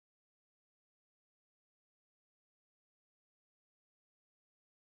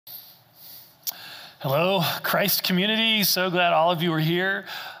Hello, Christ community. So glad all of you are here.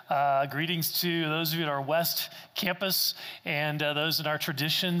 Greetings to those of you at our West campus and those in our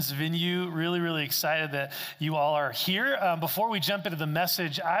Traditions venue. Really excited that you all are here. Before we jump into the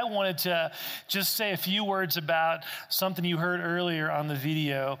message, I wanted to just say a few words about something you heard earlier on the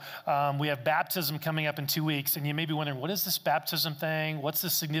video. We have baptism coming up in 2 weeks, and you may be wondering, what is this baptism thing? What's the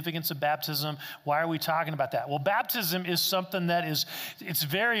significance of baptism? Why are we talking about that? Well, baptism is something it's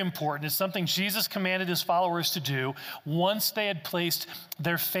very important. It's something Jesus commanded his followers to do once they had placed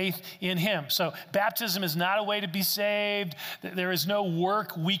their faith in him. So baptism is not a way to be saved. There is no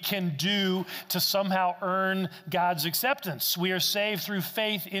work we can do to somehow earn God's acceptance. We are saved through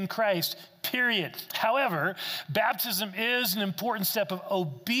faith in Christ, period. However, baptism is an important step of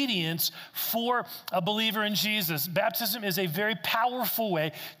obedience for a believer in Jesus. Baptism is a very powerful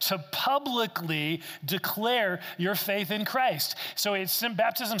way to publicly declare your faith in Christ. So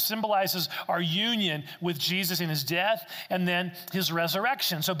baptism symbolizes our union with Jesus in his death and then his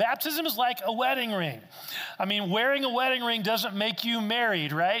resurrection. So baptism is like a wedding ring. I mean, wearing a wedding ring doesn't make you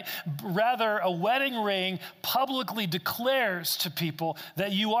married, right? Rather, a wedding ring publicly declares to people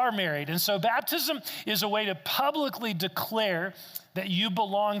that you are married. And so baptism is a way to publicly declare that you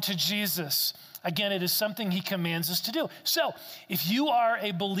belong to Jesus. Again, it is something he commands us to do. So if you are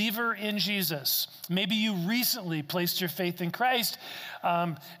a believer in Jesus, maybe you recently placed your faith in Christ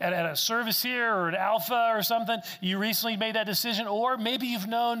at a service here or at Alpha or something, you recently made that decision, or maybe you've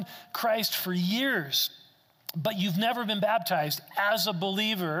known Christ for years, but you've never been baptized as a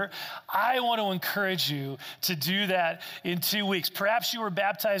believer, I want to encourage you to do that in 2 weeks. Perhaps you were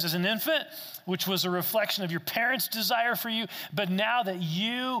baptized as an infant, which was a reflection of your parents' desire for you, but now that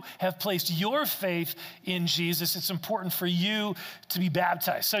you have placed your faith in Jesus, it's important for you to be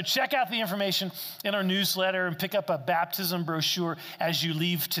baptized. So check out the information in our newsletter and pick up a baptism brochure as you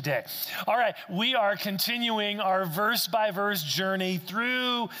leave today. All right, we are continuing our verse-by-verse journey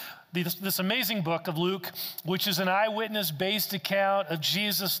through this amazing book of Luke, which is an eyewitness-based account of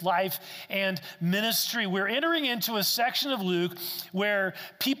Jesus' life and ministry. We're entering into a section of Luke where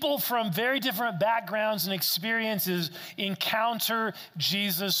people from very different backgrounds and experiences encounter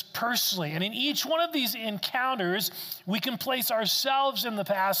Jesus personally. And in each one of these encounters, we can place ourselves in the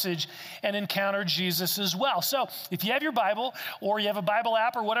passage and encounter Jesus as well. So if you have your Bible or you have a Bible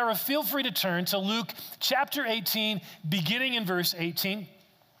app or whatever, feel free to turn to Luke chapter 18, beginning in verse 18.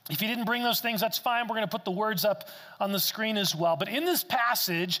 If you didn't bring those things, that's fine. We're going to put the words up on the screen as well. But in this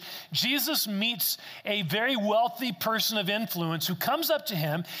passage, Jesus meets a very wealthy person of influence who comes up to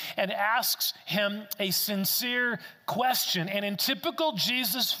him and asks him a sincere question. And in typical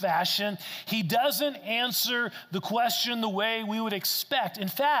Jesus fashion, he doesn't answer the question the way we would expect. In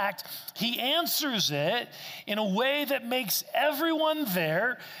fact, he answers it in a way that makes everyone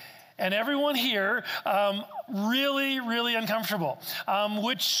there and everyone here really uncomfortable,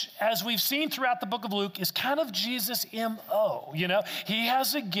 which, as we've seen throughout the book of Luke, is kind of Jesus' MO. You know, he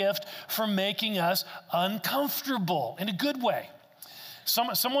has a gift for making us uncomfortable in a good way.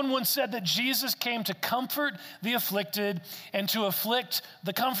 Someone once said that Jesus came to comfort the afflicted and to afflict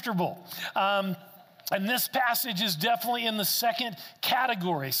the comfortable. And this passage is definitely in the second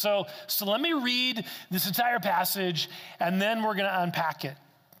category. So let me read this entire passage, and then we're going to unpack it.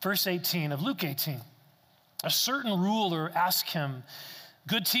 Verse 18 of Luke 18. A certain ruler asked him,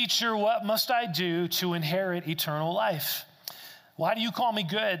 "Good teacher, what must I do to inherit eternal life?" "Why do you call me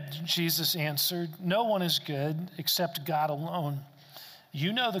good?" Jesus answered. "No one is good except God alone.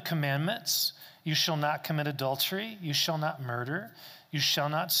 You know the commandments. You shall not commit adultery. You shall not murder. You shall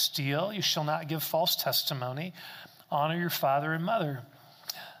not steal. You shall not give false testimony. Honor your father and mother.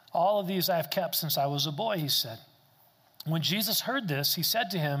 All of these I have kept since I was a boy," he said. When Jesus heard this, he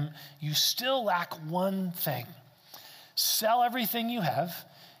said to him, "You still lack one thing. Sell everything you have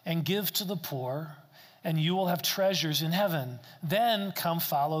and give to the poor, and you will have treasures in heaven. Then come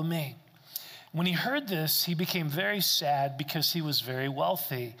follow me." When he heard this, he became very sad because he was very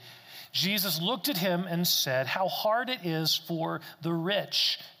wealthy. Jesus looked at him and said, "How hard it is for the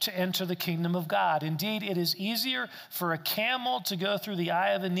rich to enter the kingdom of God. Indeed, it is easier for a camel to go through the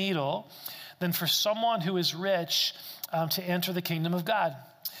eye of a needle than for someone who is rich to enter the kingdom of God."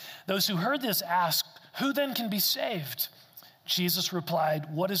 Those who heard this asked, "Who then can be saved?" Jesus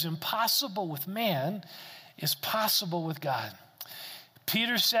replied, "What is impossible with man is possible with God."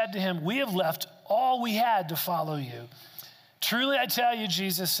 Peter said to him, "We have left all we had to follow you." "Truly I tell you,"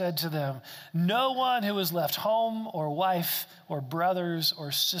 Jesus said to them, "no one who has left home or wife or brothers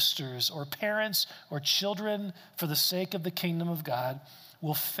or sisters or parents or children for the sake of the kingdom of God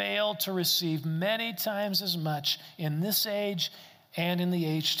will fail to receive many times as much in this age and in the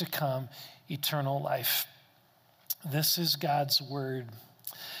age to come eternal life. This is God's word.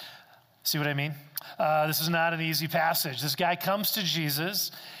 See what I mean? This is not an easy passage. This guy comes to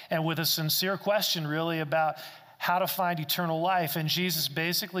Jesus and with a sincere question really about how to find eternal life. And Jesus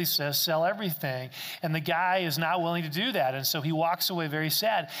basically says, sell everything. And the guy is not willing to do that. And so he walks away very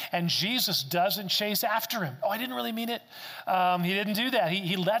sad. And Jesus doesn't chase after him. Oh, I didn't really mean it. He didn't do that.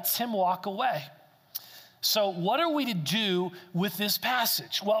 He lets him walk away. So what are we to do with this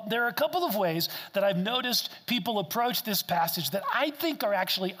passage? Well, there are a couple of ways that I've noticed people approach this passage that I think are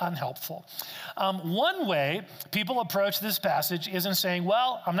actually unhelpful. One way people approach this passage is in saying,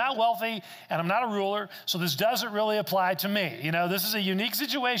 well, I'm not wealthy and I'm not a ruler, so this doesn't really apply to me. You know, this is a unique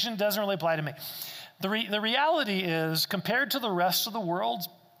situation, doesn't really apply to me. The reality is, compared to the rest of the world,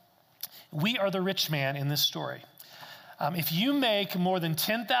 we are the rich man in this story. If you make more than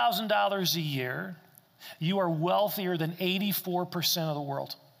 $10,000 a year, you are wealthier than 84% of the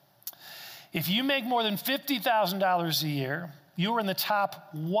world. If you make more than $50,000 a year, you are in the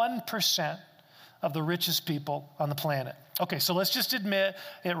top 1% of the richest people on the planet. Okay, so let's just admit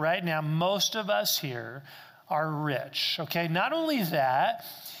it right now. Most of us here are rich, okay? Not only that,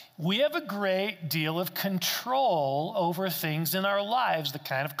 we have a great deal of control over things in our lives, the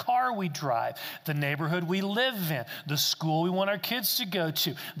kind of car we drive, the neighborhood we live in, the school we want our kids to go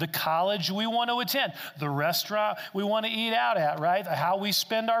to, the college we want to attend, the restaurant we want to eat out at, right? How we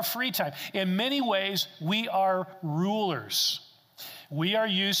spend our free time. In many ways, we are rulers. We are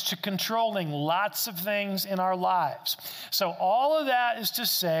used to controlling lots of things in our lives. So all of that is to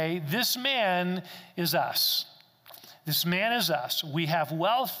say, this man is us. This man is us. We have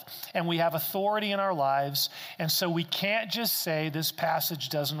wealth and we have authority in our lives, and so we can't just say this passage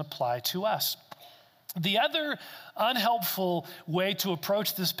doesn't apply to us. The other unhelpful way to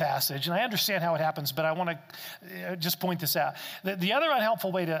approach this passage, and I understand how it happens, but I want to just point this out. The other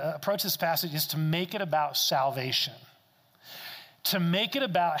unhelpful way to approach this passage is to make it about salvation. To make it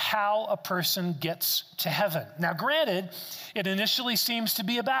about how a person gets to heaven. Now, granted, it initially seems to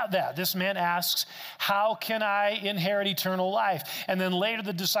be about that. This man asks, how can I inherit eternal life? And then later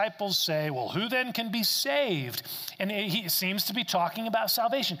the disciples say, well, who then can be saved? And he seems to be talking about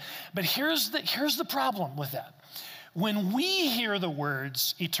salvation. But here's the problem with that. When we hear the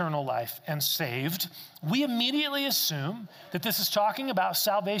words eternal life and saved, we immediately assume that this is talking about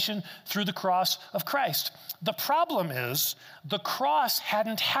salvation through the cross of Christ. The problem is the cross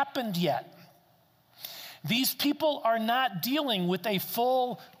hadn't happened yet. These people are not dealing with a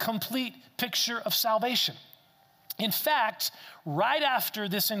full, complete picture of salvation. In fact, right after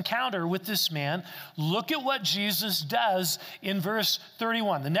this encounter with this man, look at what Jesus does in verse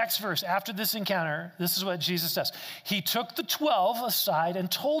 31. The next verse, after this encounter, this is what Jesus does. He took the 12 aside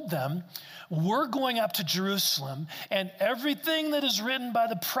and told them, we're going up to Jerusalem, and everything that is written by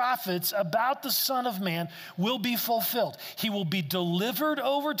the prophets about the Son of Man will be fulfilled. He will be delivered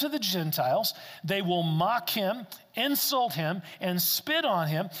over to the Gentiles. They will mock him, insult him, and spit on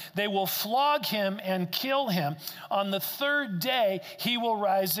him. They will flog him and kill him. On the third day, he will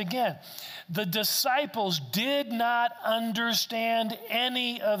rise again. The disciples did not understand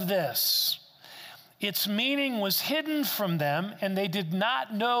any of this. Its meaning was hidden from them, and they did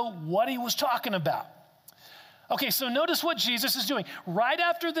not know what he was talking about. Okay, so notice what Jesus is doing. Right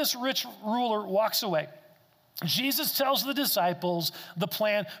after this rich ruler walks away, Jesus tells the disciples the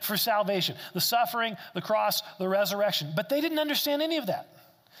plan for salvation, the suffering, the cross, the resurrection. But they didn't understand any of that.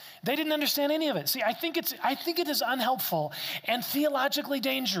 They didn't understand any of it. See, I think it is unhelpful and theologically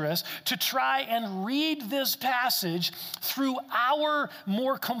dangerous to try and read this passage through our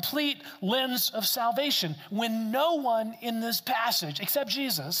more complete lens of salvation when no one in this passage, except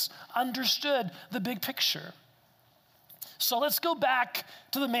Jesus, understood the big picture. So let's go back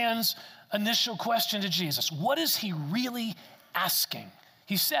to the man's initial question to Jesus. What is he really asking?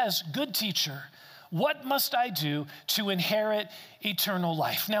 He says, "Good teacher, what must I do to inherit eternal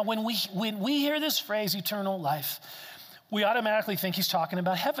life?" Now, when we hear this phrase, eternal life, we automatically think he's talking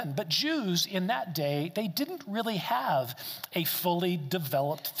about heaven. But Jews in that day, they didn't really have a fully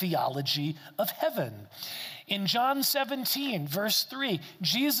developed theology of heaven. In John 17, verse 3,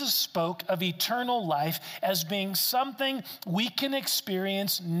 Jesus spoke of eternal life as being something we can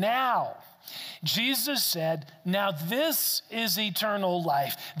experience now. Jesus said, "Now this is eternal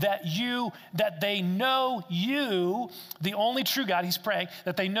life, that they know you, the only true God," he's praying,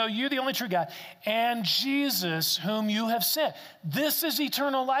 "that they know you, the only true God, and Jesus whom you have sent." This is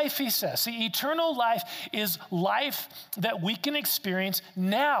eternal life, he says. See, eternal life is life that we can experience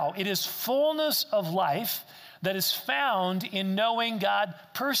now. It is fullness of life that is found in knowing God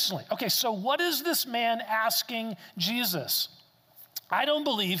personally. Okay, so what is this man asking Jesus? I don't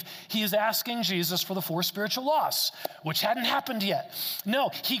believe he is asking Jesus for the 4 spiritual laws, which hadn't happened yet.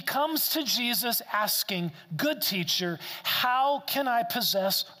 No, he comes to Jesus asking, good teacher, how can I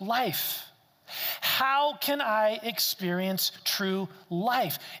possess life? How can I experience true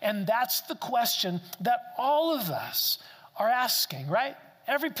life? And that's the question that all of us are asking, right?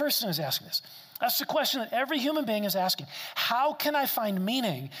 Every person is asking this. That's the question that every human being is asking. How can I find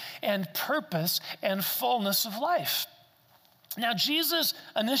meaning and purpose and fullness of life? Now, Jesus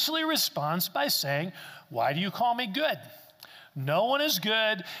initially responds by saying, why do you call me good? No one is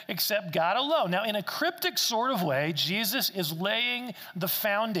good except God alone. Now, in a cryptic sort of way, Jesus is laying the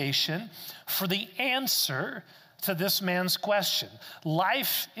foundation for the answer to this man's question.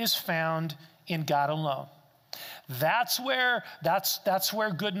 Life is found in God alone. That's where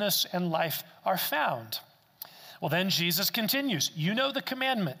goodness and life are found. Well, then Jesus continues, you know the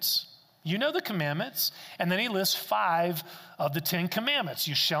commandments. You know the commandments. And then he lists 5 of the 10 commandments.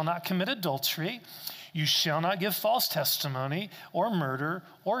 You shall not commit adultery. You shall not give false testimony or murder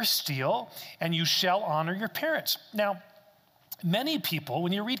or steal. And you shall honor your parents. Now, many people,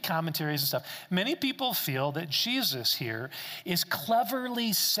 when you read commentaries and stuff, many people feel that Jesus here is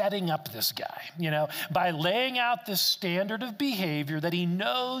cleverly setting up this guy, by laying out this standard of behavior that he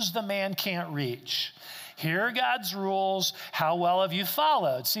knows the man can't reach. Here are God's rules. How well have you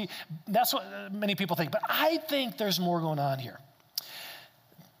followed? See, that's what many people think. But I think there's more going on here.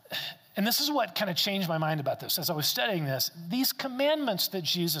 And this is what kind of changed my mind about this. As I was studying this, these commandments that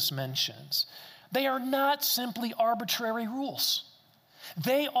Jesus mentions, they are not simply arbitrary rules.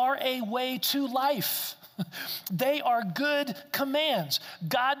 They are a way to life. They are good commands,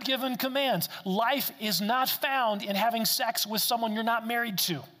 God-given commands. Life is not found in having sex with someone you're not married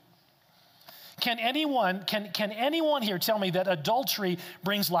to. Can anyone here tell me that adultery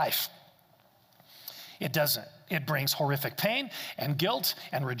brings life? It doesn't. It brings horrific pain and guilt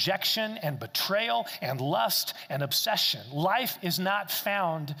and rejection and betrayal and lust and obsession. Life is not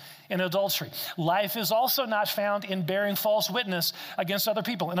found in adultery. Life is also not found in bearing false witness against other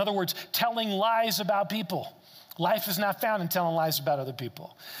people. In other words, telling lies about people. Life is not found in telling lies about other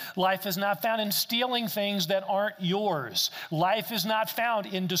people. Life is not found in stealing things that aren't yours. Life is not found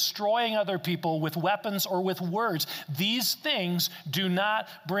in destroying other people with weapons or with words. These things do not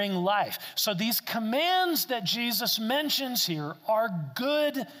bring life. So these commands that Jesus mentions here are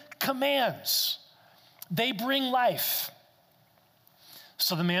good commands. They bring life.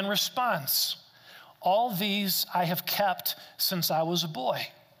 So the man responds, all these I have kept since I was a boy.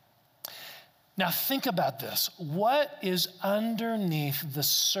 Now think about this. What is underneath the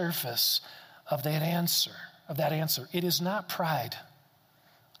surface of that answer? It is not pride.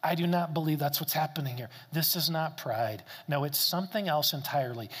 I do not believe that's what's happening here. This is not pride. No, it's something else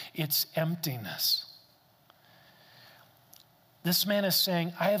entirely. It's emptiness. This man is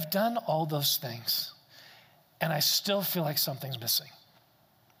saying, I have done all those things, and I still feel like something's missing.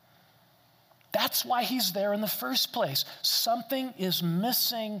 That's why he's there in the first place. Something is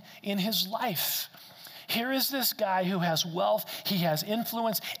missing in his life. Here is this guy who has wealth, he has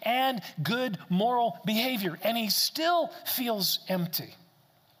influence, and good moral behavior, and he still feels empty.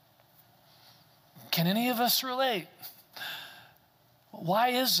 Can any of us relate? Why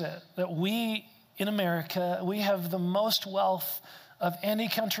is it that we in America, we have the most wealth of any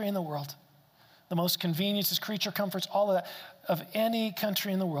country in the world? The most conveniences, creature comforts, all of that, of any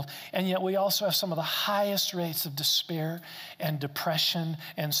country in the world. And yet we also have some of the highest rates of despair and depression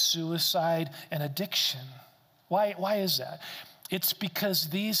and suicide and addiction. Why is that? It's because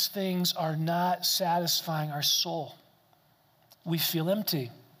these things are not satisfying our soul. We feel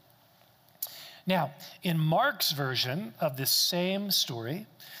empty. Now, in Mark's version of this same story,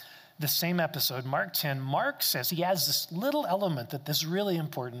 the same episode, Mark 10, Mark says, he has this little element that is really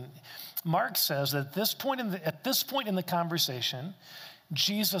important. Mark says that at this point in the conversation,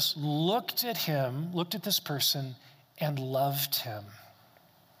 Jesus looked at this person, and loved him.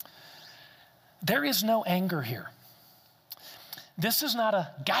 There is no anger here. This is not a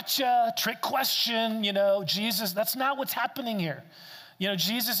gotcha, trick question, Jesus, that's not what's happening here.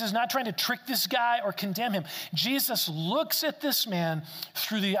 Jesus is not trying to trick this guy or condemn him. Jesus looks at this man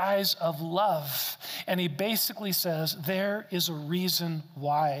through the eyes of love, and he basically says, there is a reason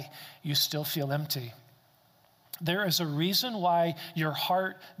why you still feel empty. There is a reason why your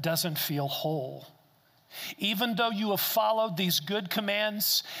heart doesn't feel whole. Even though you have followed these good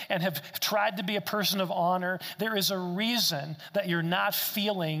commands and have tried to be a person of honor, there is a reason that you're not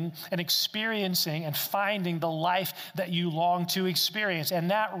feeling and experiencing and finding the life that you long to experience.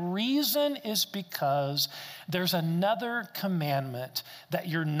 And that reason is because there's another commandment that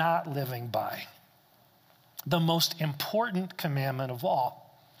you're not living by. the most important commandment of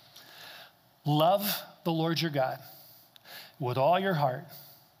all. Love the Lord your God with all your heart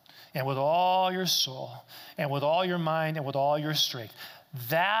and with all your soul and with all your mind and with all your strength.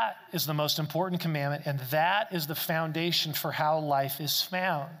 That is the most important commandment, and that is the foundation for how life is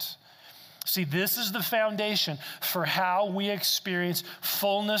found. See, this is the foundation for how we experience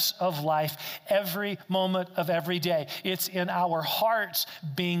fullness of life every moment of every day. It's in our hearts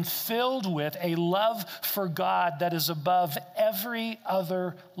being filled with a love for God that is above every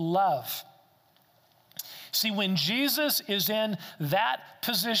other love. See, when Jesus is in that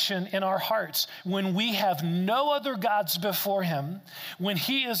position in our hearts, when we have no other gods before him, when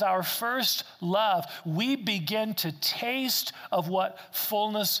he is our first love, we begin to taste of what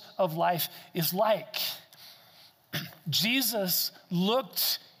fullness of life is like. Jesus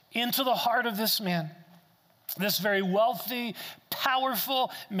looked into the heart of this man, this very wealthy, powerful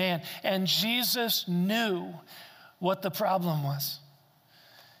man, and Jesus knew what the problem was.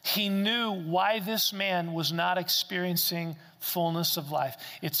 He knew why this man was not experiencing fullness of life.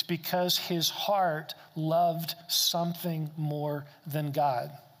 It's because his heart loved something more than God.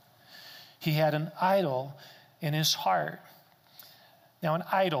 He had an idol in his heart. Now, an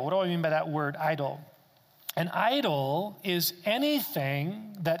idol, what do I mean by that word, idol? An idol is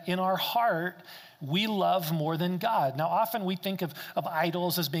anything that in our heart we love more than God. Now, often we think of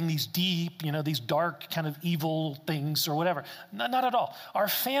idols as being these deep, these dark kind of evil things or whatever. Not at all. Our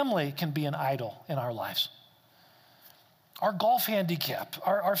family can be an idol in our lives. Our golf handicap,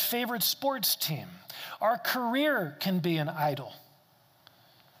 our favorite sports team, our career can be an idol.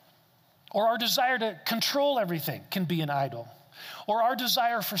 Or our desire to control everything can be an idol. Or our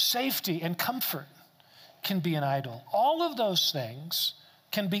desire for safety and comfort can be an idol. All of those things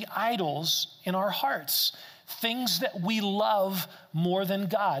can be idols in our hearts, things that we love more than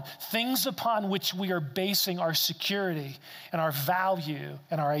God, things upon which we are basing our security and our value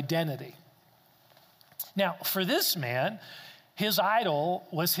and our identity. Now, for this man, his idol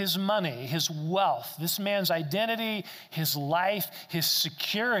was his money, his wealth. This man's identity, his life, his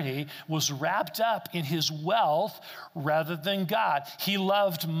security was wrapped up in his wealth rather than God. He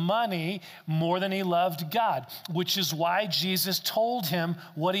loved money more than he loved God, which is why Jesus told him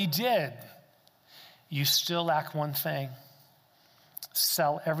what he did. You still lack one thing.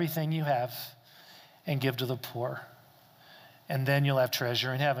 Sell everything you have and give to the poor. And then you'll have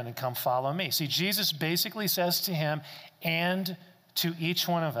treasure in heaven, and come follow me. See, Jesus basically says to him and to each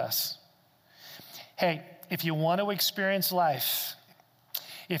one of us, hey, if you want to experience life,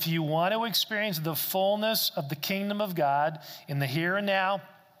 if you want to experience the fullness of the kingdom of God in the here and now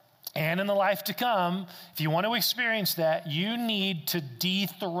and in the life to come, if you want to experience that, you need to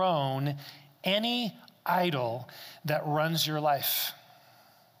dethrone any idol that runs your life.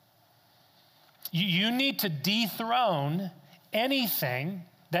 You need to dethrone anything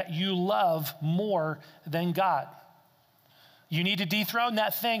that you love more than God. You need to dethrone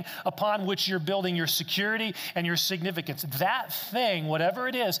that thing upon which you're building your security and your significance. That thing, whatever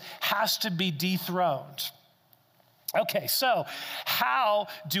it is, has to be dethroned. Okay, so how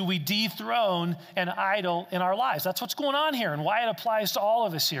do we dethrone an idol in our lives? That's what's going on here and why it applies to all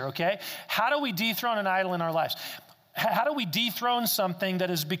of us here, okay? How do we dethrone an idol in our lives? How do we dethrone something that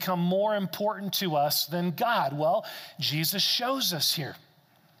has become more important to us than God? Well, Jesus shows us here.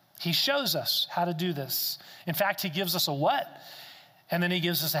 He shows us how to do this. In fact, he gives us a what, and then he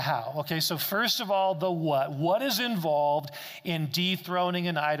gives us a how. Okay, so first of all, the what. What is involved in dethroning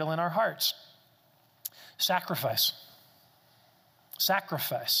an idol in our hearts? Sacrifice.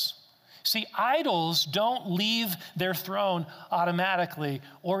 Sacrifice. See, idols don't leave their throne automatically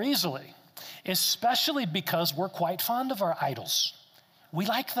or easily, especially because we're quite fond of our idols. We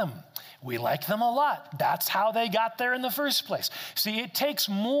like them. We like them a lot. That's how they got there in the first place. See, it takes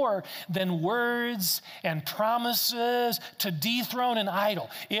more than words and promises to dethrone an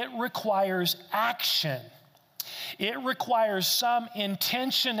idol. It requires action. It requires some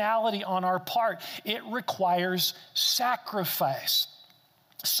intentionality on our part. It requires sacrifice.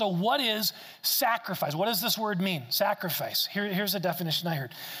 So what is sacrifice? What does this word mean? Sacrifice. Here's a definition I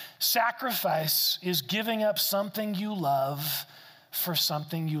heard. Sacrifice is giving up something you love for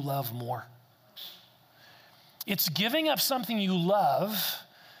something you love more. It's giving up something you love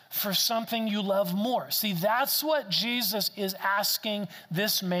for something you love more. See, that's what Jesus is asking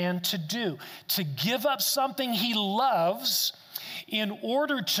this man to do, to give up something he loves in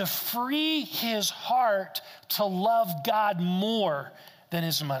order to free his heart to love God more than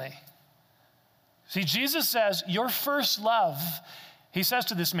his money. See, Jesus says, your first love, he says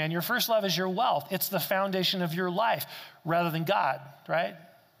to this man, your first love is your wealth. It's the foundation of your life rather than God, right?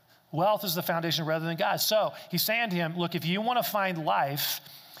 Wealth is the foundation rather than God. So he's saying to him, look, if you want to find life,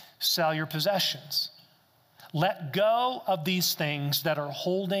 sell your possessions. Let go of these things that are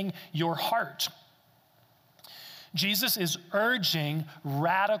holding your heart. Jesus is urging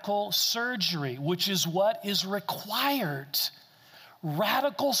radical surgery, which is what is required.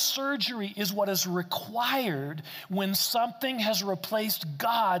 Radical surgery is what is required when something has replaced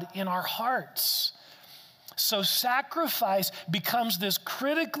God in our hearts. So sacrifice becomes this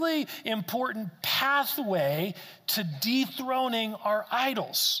critically important pathway to dethroning our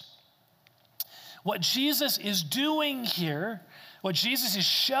idols. What Jesus is doing here, what Jesus is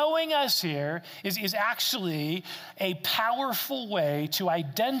showing us here is actually a powerful way to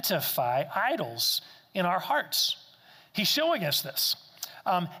identify idols in our hearts. He's showing us this.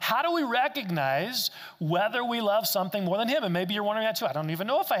 How do we recognize whether we love something more than him? And maybe you're wondering that too. I don't even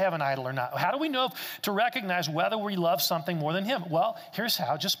know if I have an idol or not. How do we know to recognize whether we love something more than him? Well, here's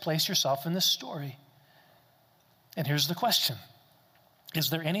how. Just place yourself in this story. And here's the question.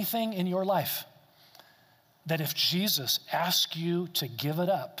 Is there anything in your life that if Jesus asked you to give it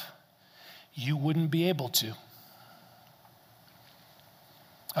up, you wouldn't be able to?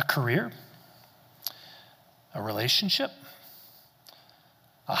 A career? A relationship?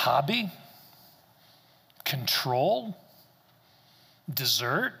 A hobby? Control?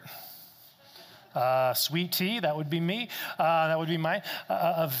 Dessert? Sweet tea, that would be me. That would be mine.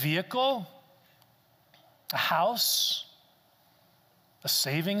 A vehicle? A house? A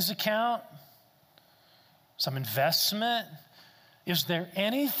savings account? Some investment? Is there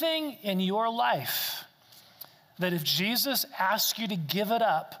anything in your life that if Jesus asked you to give it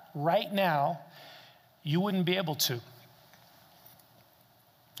up right now, you wouldn't be able to?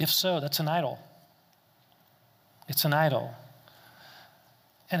 If so, that's an idol. It's an idol.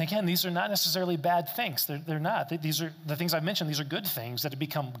 And again, these are not necessarily bad things. They're not. These are the things I've mentioned. These are good things that have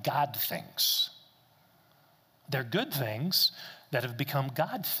become God things. They're good things that have become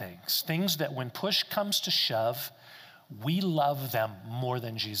God things. Things that when push comes to shove, we love them more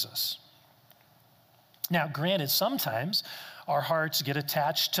than Jesus. Now, granted, sometimes our hearts get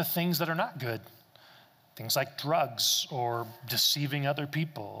attached to things that are not good. Things like drugs or deceiving other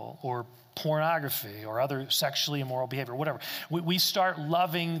people or pornography or other sexually immoral behavior, whatever. We start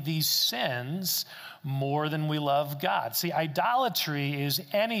loving these sins more than we love God. See, idolatry is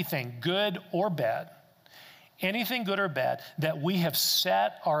anything good or bad. Anything good or bad that we have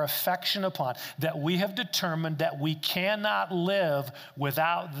set our affection upon, that we have determined that we cannot live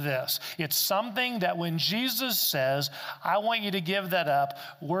without this. It's something that when Jesus says, I want you to give that up,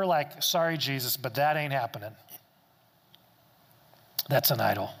 we're like, sorry, Jesus, but that ain't happening. That's an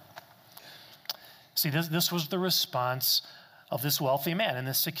idol. See, this was the response of this wealthy man in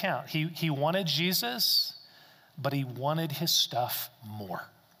this account. He wanted Jesus, but he wanted his stuff more.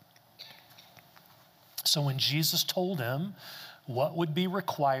 So when Jesus told him what would be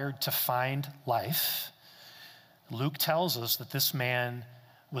required to find life, Luke tells us that this man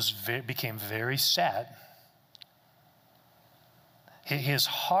became very sad. His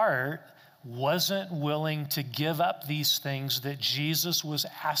heart wasn't willing to give up these things that Jesus was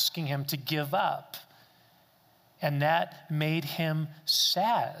asking him to give up. And that made him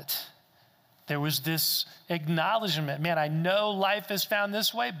sad. There was this acknowledgement, man, I know life is found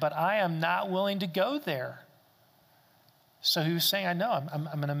this way, but I am not willing to go there. So he was saying, I know I'm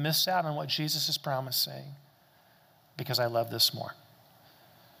going to miss out on what Jesus is promising because I love this more.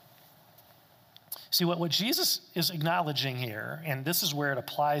 See, what Jesus is acknowledging here, and this is where it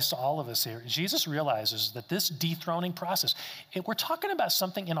applies to all of us here, Jesus realizes that this dethroning process, we're talking about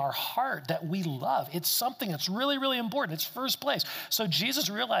something in our heart that we love. It's something that's really, really important. It's first place. So Jesus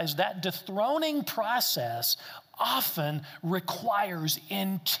realized that dethroning process often requires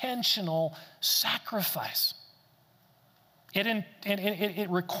intentional sacrifice. It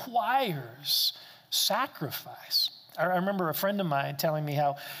requires sacrifice. I remember a friend of mine telling me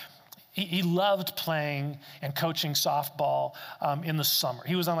how he loved playing and coaching softball in the summer.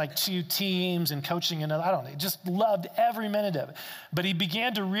 He was on like 2 teams and coaching another, I don't know, just loved every minute of it. But he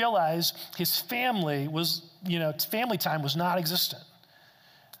began to realize his family time was not existent.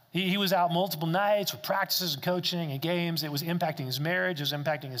 He was out multiple nights with practices and coaching and games. It was impacting his marriage, it was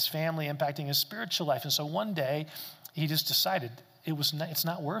impacting his family, impacting his spiritual life. And so one day he just decided it's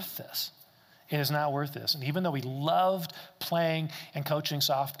not worth this. It is not worth this. And even though he loved playing and coaching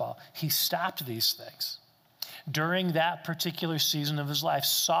softball, he stopped these things. During that particular season of his life,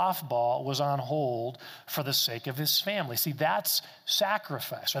 softball was on hold for the sake of his family. See, that's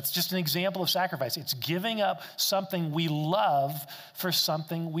sacrifice. That's just an example of sacrifice. It's giving up something we love for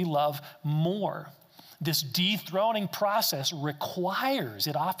something we love more. This dethroning process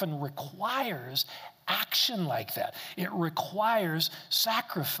often requires action like that. It requires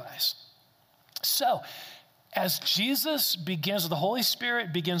sacrifice. So, as the Holy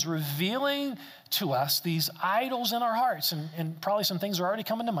Spirit begins revealing to us these idols in our hearts, and probably some things are already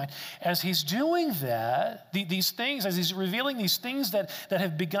coming to mind, as he's doing that, these things, as he's revealing these things that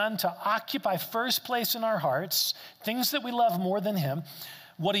have begun to occupy first place in our hearts, things that we love more than him,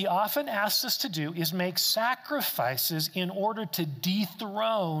 what he often asks us to do is make sacrifices in order to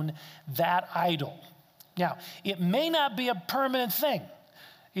dethrone that idol. Now, it may not be a permanent thing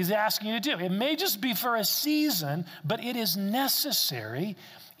he's asking you to do. It may just be for a season, but it is necessary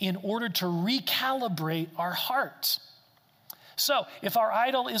in order to recalibrate our hearts. So, if our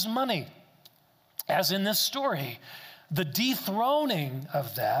idol is money, as in this story, the dethroning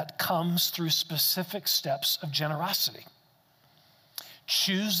of that comes through specific steps of generosity.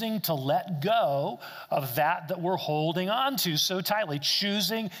 Choosing to let go of that we're holding on to so tightly,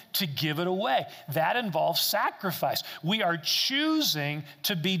 choosing to give it away. That involves sacrifice. We are choosing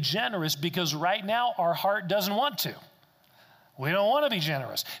to be generous because right now our heart doesn't want to. We don't want to be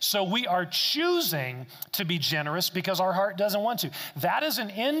generous. So we are choosing to be generous because our heart doesn't want to. That is an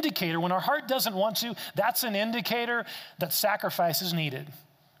indicator. When our heart doesn't want to, that's an indicator that sacrifice is needed.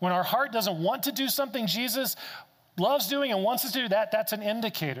 When our heart doesn't want to do something Jesus loves doing and wants us to do that, that's an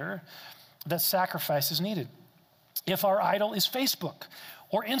indicator that sacrifice is needed. If our idol is Facebook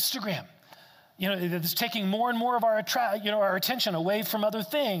or Instagram, it's taking more and more of our attention away from other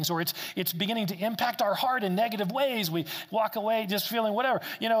things, or it's beginning to impact our heart in negative ways. We walk away just feeling whatever.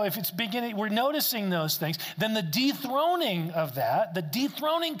 If it's beginning, we're noticing those things, then the dethroning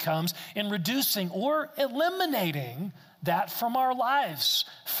comes in reducing or eliminating that from our lives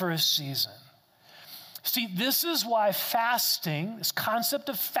for a season. See, this is why fasting, this concept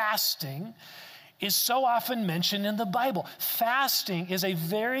of fasting, is so often mentioned in the Bible. Fasting is a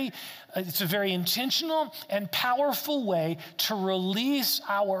very intentional and powerful way to release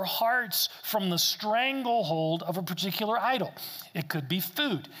our hearts from the stranglehold of a particular idol. It could be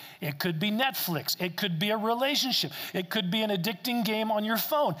food. It could be Netflix. It could be a relationship. It could be an addicting game on your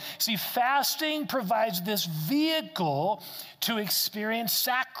phone. See, fasting provides this vehicle to experience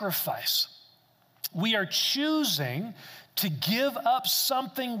sacrifice. We are choosing to give up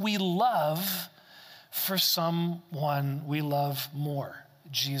something we love for someone we love more,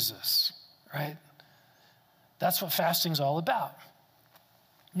 Jesus, right? That's what fasting's all about.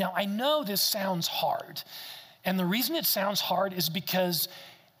 Now, I know this sounds hard, and the reason it sounds hard is because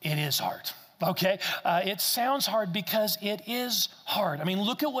it is hard, okay? It sounds hard because it is hard. I mean,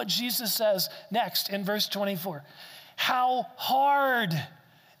 look at what Jesus says next in verse 24. How hard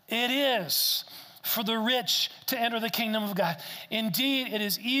it is for the rich to enter the kingdom of God. Indeed, it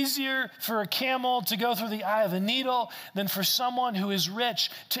is easier for a camel to go through the eye of a needle than for someone who is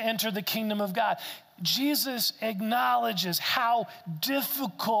rich to enter the kingdom of God. Jesus acknowledges how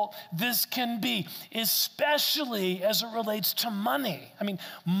difficult this can be, especially as it relates to money. I mean,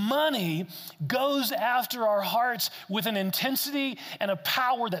 money goes after our hearts with an intensity and a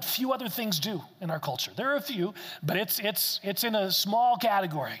power that few other things do in our culture. There are a few, but it's in a small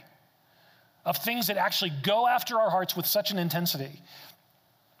category of things that actually go after our hearts with such an intensity.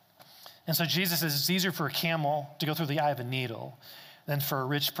 And so Jesus says it's easier for a camel to go through the eye of a needle than for a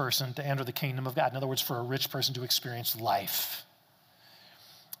rich person to enter the kingdom of God. In other words, for a rich person to experience life.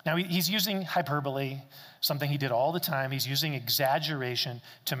 Now, he's using hyperbole, something he did all the time. He's using exaggeration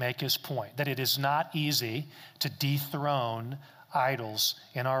to make his point, that it is not easy to dethrone idols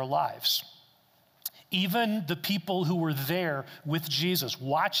in our lives. Even the people who were there with Jesus,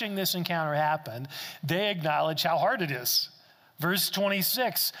 watching this encounter happen, they acknowledge how hard it is. Verse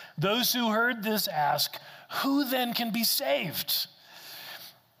 26, those who heard this ask, who then can be saved?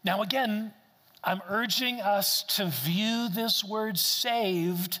 Now again, I'm urging us to view this word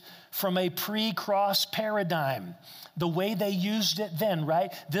saved from a pre-cross paradigm, the way they used it then,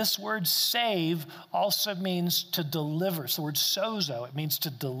 right? This word save also means to deliver. It's the word sozo. It means to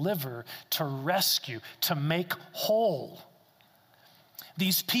deliver, to rescue, to make whole.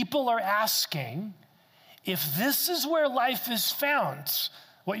 These people are asking, if this is where life is found,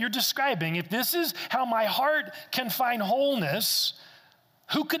 what you're describing, if this is how my heart can find wholeness,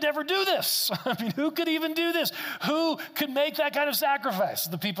 who could ever do this? I mean, who could even do this? Who could make that kind of sacrifice?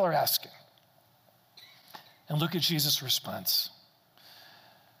 The people are asking. And look at Jesus' response.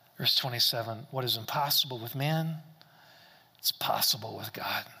 Verse 27, what is impossible with man, it's possible with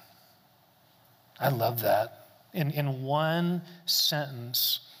God. I love that. In one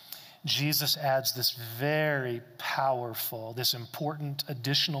sentence, Jesus adds this very powerful, this important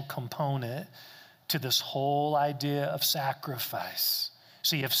additional component to this whole idea of sacrifice.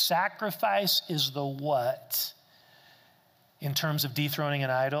 See, if sacrifice is the what in terms of dethroning an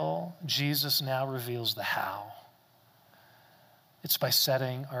idol, Jesus now reveals the how. It's by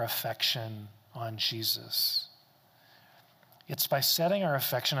setting our affection on Jesus. It's by setting our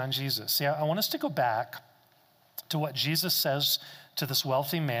affection on Jesus. See, I want us to go back to what Jesus says to this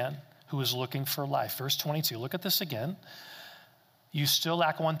wealthy man who is looking for life. Verse 22, look at this again. You still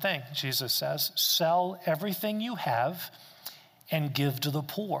lack one thing, Jesus says. Sell everything you have and give to the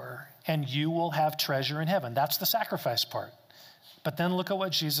poor, and you will have treasure in heaven. That's the sacrifice part. But then look at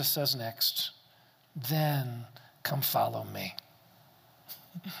what Jesus says next. Then come follow me.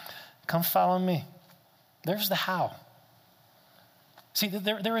 Come follow me. There's the how. See,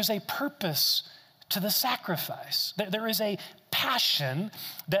 there is a purpose to the sacrifice. There is a passion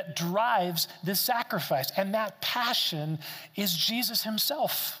that drives this sacrifice, and that passion is Jesus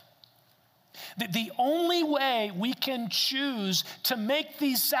himself. The only way we can choose to make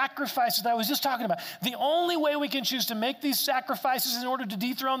these sacrifices that I was just talking about, the only way we can choose to make these sacrifices in order to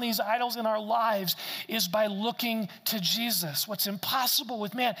dethrone these idols in our lives is by looking to Jesus. What's impossible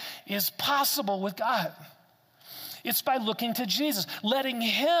with man is possible with God. It's by looking to Jesus, letting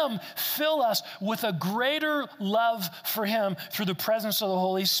him fill us with a greater love for him through the presence of the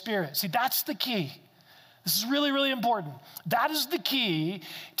Holy Spirit. See, that's the key. This is really, really important. That is the key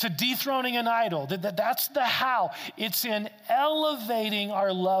to dethroning an idol. That's the how. It's in elevating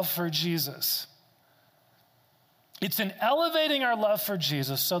our love for Jesus. It's in elevating our love for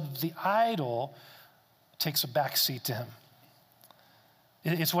Jesus so that the idol takes a back seat to him.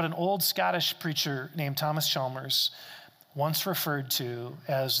 It's what an old Scottish preacher named Thomas Chalmers once referred to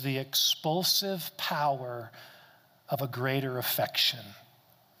as the expulsive power of a greater affection.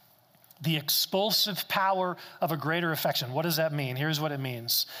 The expulsive power of a greater affection. What does that mean? Here's what it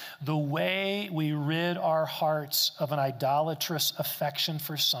means. The way we rid our hearts of an idolatrous affection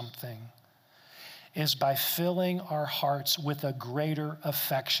for something is by filling our hearts with a greater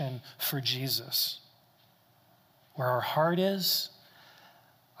affection for Jesus. Where our heart is,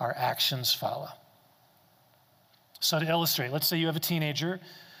 our actions follow. So to illustrate, let's say you have a teenager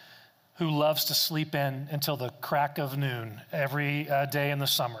who loves to sleep in until the crack of noon every day in the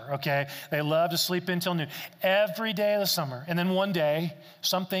summer, okay? They love to sleep in until noon every day of the summer. And then one day,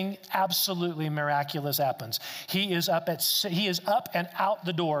 something absolutely miraculous happens. He is up and out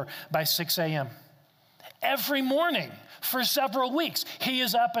the door by 6 a.m. Every morning for several weeks, he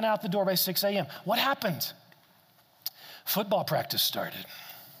is up and out the door by 6 a.m. What happened? Football practice started.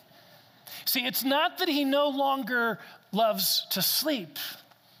 See, it's not that he no longer loves to sleep.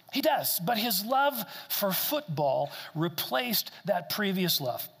 He does, but his love for football replaced that previous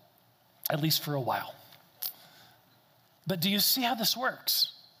love, at least for a while. But do you see how this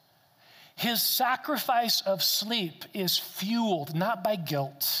works? His sacrifice of sleep is fueled not by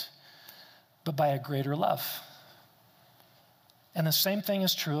guilt, but by a greater love. And the same thing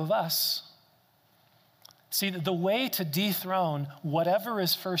is true of us. See, the way to dethrone whatever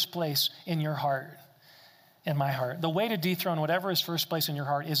is first place in your heart, in my heart, the way to dethrone whatever is first place in your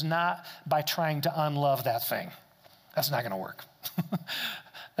heart is not by trying to unlove that thing. That's not going to work.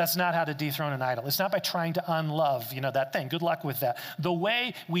 That's not how to dethrone an idol. It's not by trying to unlove, that thing. Good luck with that. The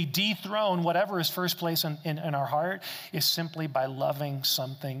way we dethrone whatever is first place in our heart is simply by loving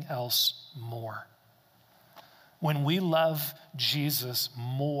something else more. When we love Jesus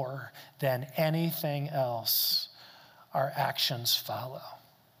more than anything else, our actions follow.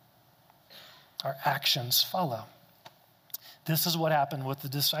 Our actions follow. This is what happened with the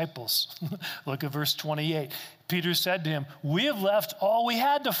disciples. Look at verse 28. Peter said to him, "We have left all we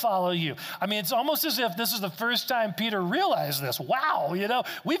had to follow you." I mean, it's almost as if this is the first time Peter realized this. Wow,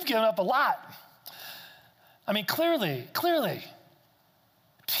 we've given up a lot. I mean, clearly,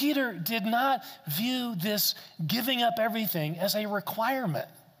 Peter did not view this giving up everything as a requirement.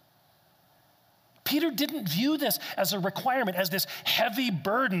 Peter didn't view this as a requirement, as this heavy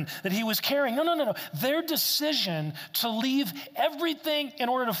burden that he was carrying. No. Their decision to leave everything in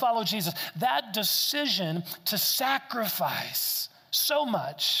order to follow Jesus, that decision to sacrifice so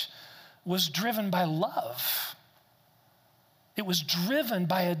much was driven by love. It was driven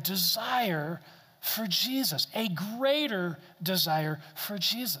by a desire for Jesus, a greater desire for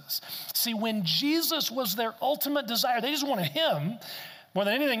Jesus. See, when Jesus was their ultimate desire, they just wanted him more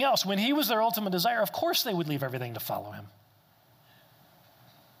than anything else. When he was their ultimate desire, of course they would leave everything to follow him.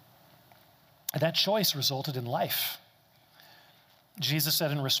 And that choice resulted in life. Jesus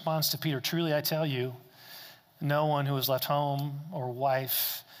said in response to Peter, "Truly I tell you, no one who has left home or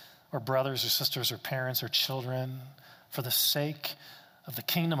wife or brothers or sisters or parents or children for the sake of the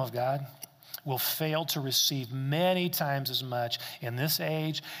kingdom of God will fail to receive many times as much in this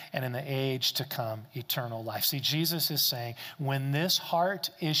age and in the age to come, eternal life. See, Jesus is saying, when this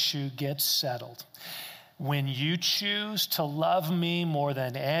heart issue gets settled, when you choose to love me more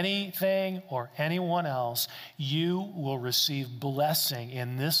than anything or anyone else, you will receive blessing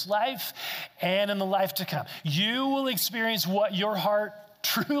in this life and in the life to come. You will experience what your heart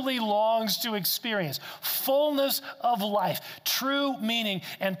truly longs to experience: fullness of life, true meaning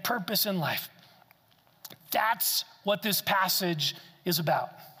and purpose in life. That's what this passage is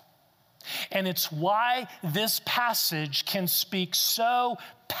about. And it's why this passage can speak so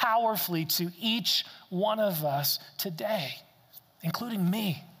powerfully to each one of us today, including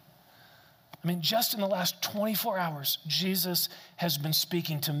me. I mean, just in the last 24 hours, Jesus has been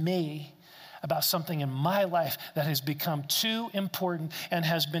speaking to me about something in my life that has become too important and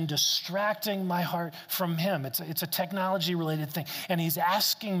has been distracting my heart from him. It's a technology-related thing, and he's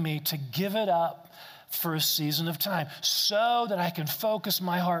asking me to give it up for a season of time so that I can focus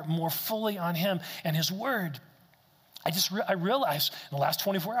my heart more fully on him and his word. I realized in the last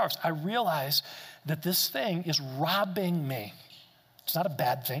 24 hours, I realized that this thing is robbing me. It's not a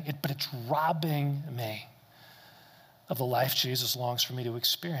bad thing, but it's robbing me of the life Jesus longs for me to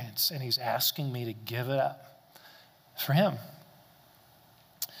experience. And he's asking me to give it up for him.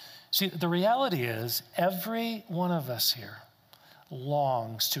 See, the reality is every one of us here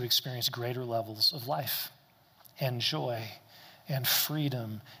longs to experience greater levels of life and joy and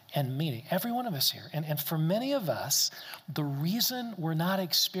freedom and meaning. Every one of us here. And for many of us, the reason we're not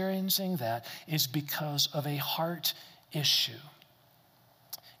experiencing that is because of a heart issue.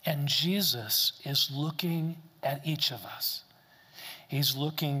 And Jesus is looking at each of us. He's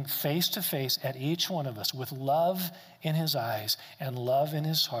looking face to face at each one of us with love in his eyes and love in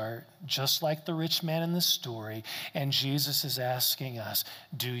his heart, just like the rich man in the story. And Jesus is asking us,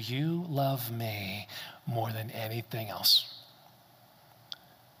 do you love me more than anything else?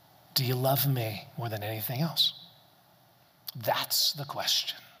 Do you love me more than anything else? That's the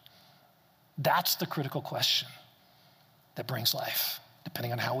question. That's the critical question that brings life,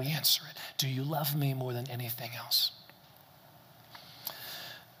 depending on how we answer it. Do you love me more than anything else?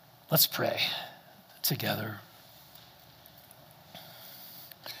 Let's pray together.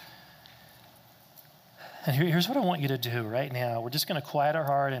 And here's what I want you to do right now. We're just going to quiet our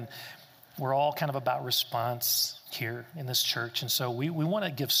heart, and we're all kind of about response here in this church. And so we want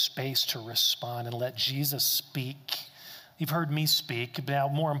to give space to respond and let Jesus speak. You've heard me speak, but now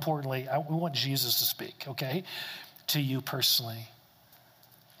more importantly, we want Jesus to speak, okay, to you personally.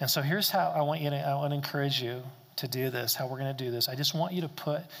 And so here's how I want to encourage you to do this, how we're going to do this. I just want you to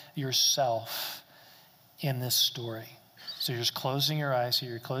put yourself in this story. So you're just closing your eyes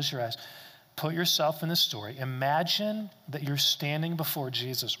here. You close your eyes. Put yourself in this story. Imagine that you're standing before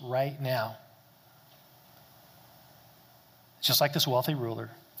Jesus right now. Just like this wealthy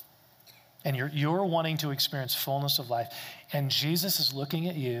ruler. And you're wanting to experience fullness of life. And Jesus is looking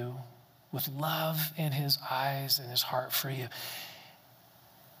at you with love in his eyes and his heart for you.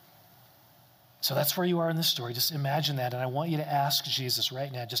 So that's where you are in this story. Just imagine that. And I want you to ask Jesus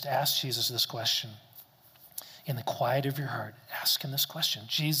right now. Just ask Jesus this question. In the quiet of your heart, ask him this question.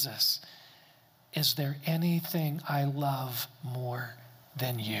 Jesus, is there anything I love more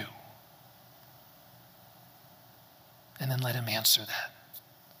than you? And then let him answer that.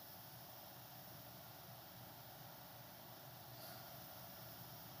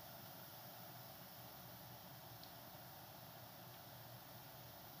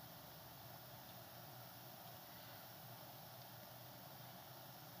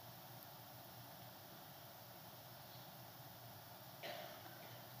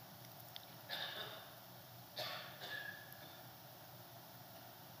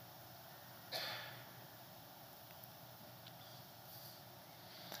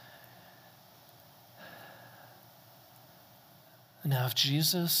 Now, if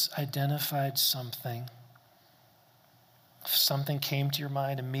Jesus identified something, if something came to your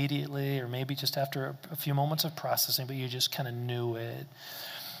mind immediately, or maybe just after a few moments of processing, but you just kind of knew it,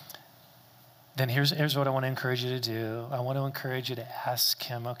 then here's what I want to encourage you to do. I want to encourage you to ask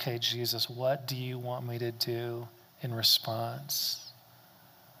him, okay, Jesus, what do you want me to do in response?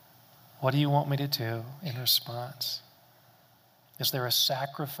 What do you want me to do in response? Is there a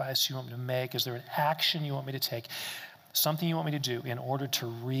sacrifice you want me to make? Is there an action you want me to take? Something you want me to do in order to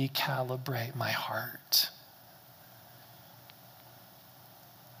recalibrate my heart?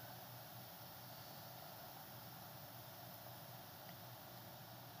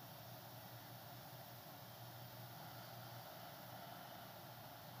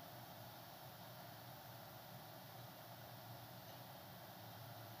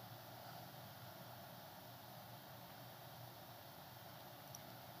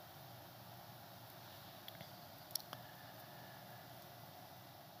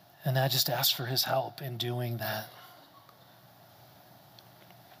 And I just ask for his help in doing that.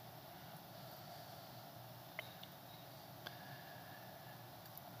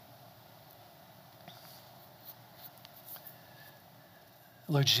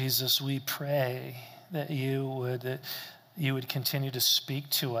 Lord Jesus, we pray that you would continue to speak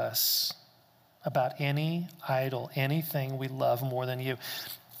to us about any idol, anything we love more than you.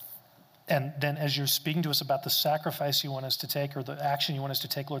 And then as you're speaking to us about the sacrifice you want us to take or the action you want us to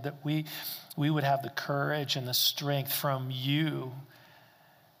take, Lord, that we would have the courage and the strength from you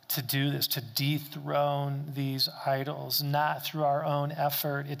to do this, to dethrone these idols, not through our own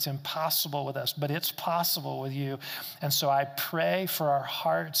effort. It's impossible with us, but it's possible with you. And so I pray for our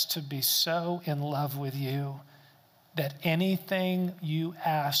hearts to be so in love with you that anything you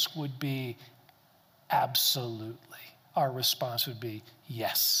ask would be absolutely. Our response would be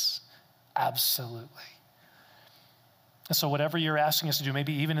yes, absolutely. And so whatever you're asking us to do,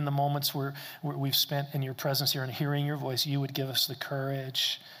 maybe even in the moments where we've spent in your presence here and hearing your voice, you would give us the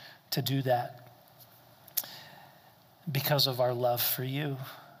courage to do that because of our love for you,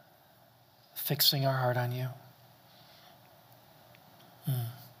 fixing our heart on you.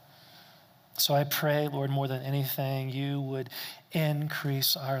 So I pray, Lord, more than anything, you would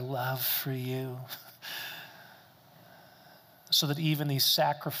increase our love for you so that even these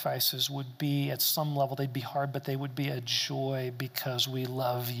sacrifices would be, at some level, they'd be hard, but they would be a joy because we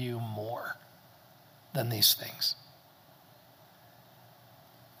love you more than these things.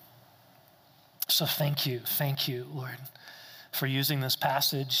 So thank you, Lord, for using this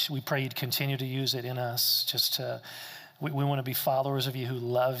passage. We pray you'd continue to use it in us. We want to be followers of you who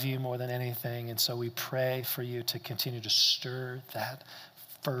love you more than anything. And so we pray for you to continue to stir that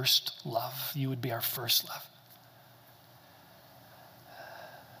first love. You would be our first love.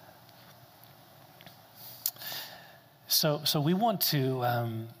 So we want to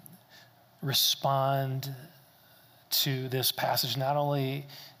respond to this passage, not only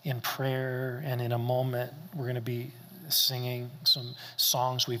in prayer and in a moment. We're going to be singing some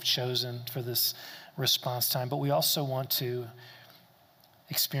songs we've chosen for this response time, but we also want to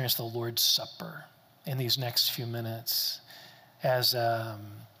experience the Lord's Supper in these next few minutes as a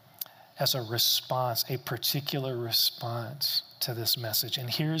response, a particular response to this message. And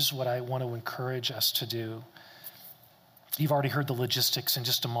here's what I want to encourage us to do. You've already heard the logistics in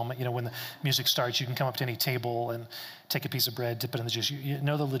just a moment. You know, when the music starts, you can come up to any table and take a piece of bread, dip it in the juice. You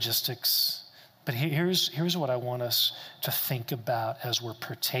know the logistics. But here's what I want us to think about as we're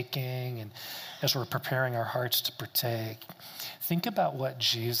partaking and as we're preparing our hearts to partake. Think about what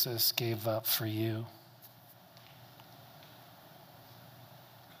Jesus gave up for you.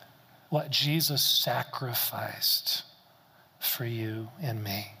 What Jesus sacrificed for you and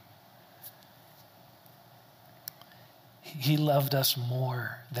me. He loved us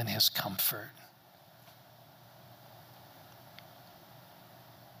more than his comfort.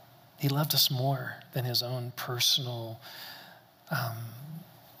 He loved us more than his own personal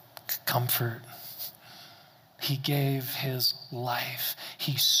comfort. He gave his life.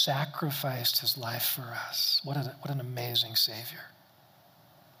 He sacrificed his life for us. What an amazing Savior.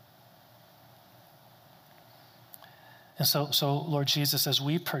 And so, Lord Jesus, as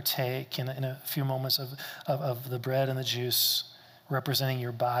we partake in a few moments of the bread and the juice, representing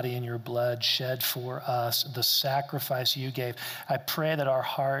your body and your blood shed for us, the sacrifice you gave, I pray that our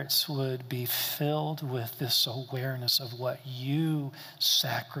hearts would be filled with this awareness of what you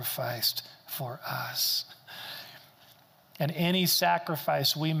sacrificed for us. And any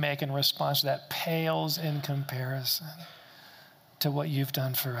sacrifice we make in response to that pales in comparison to what you've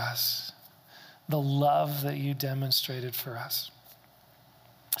done for us. The love that you demonstrated for us.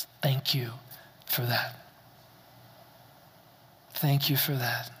 Thank you for that. Thank you for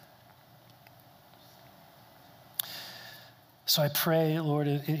that. So I pray, Lord,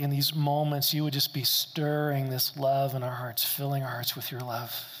 in these moments, you would just be stirring this love in our hearts, filling our hearts with your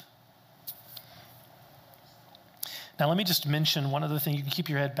love. Now, let me just mention one other thing. You can keep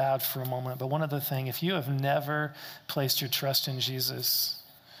your head bowed for a moment, but one other thing. If you have never placed your trust in Jesus,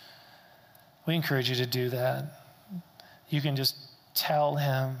 we encourage you to do that. You can just tell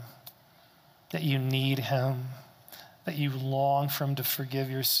him that you need him, that you long for him to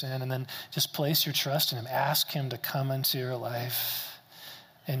forgive your sin, and then just place your trust in him. Ask him to come into your life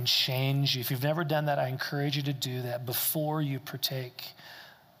and change you. If you've never done that, I encourage you to do that before you partake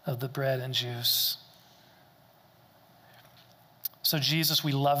of the bread and juice. So Jesus,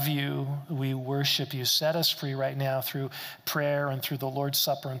 we love you. We worship you. Set us free right now through prayer and through the Lord's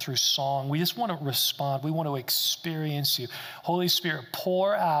Supper and through song. We just want to respond. We want to experience you. Holy Spirit,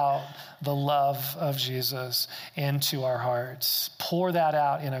 pour out the love of Jesus into our hearts. Pour that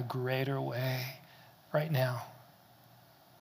out in a greater way right now.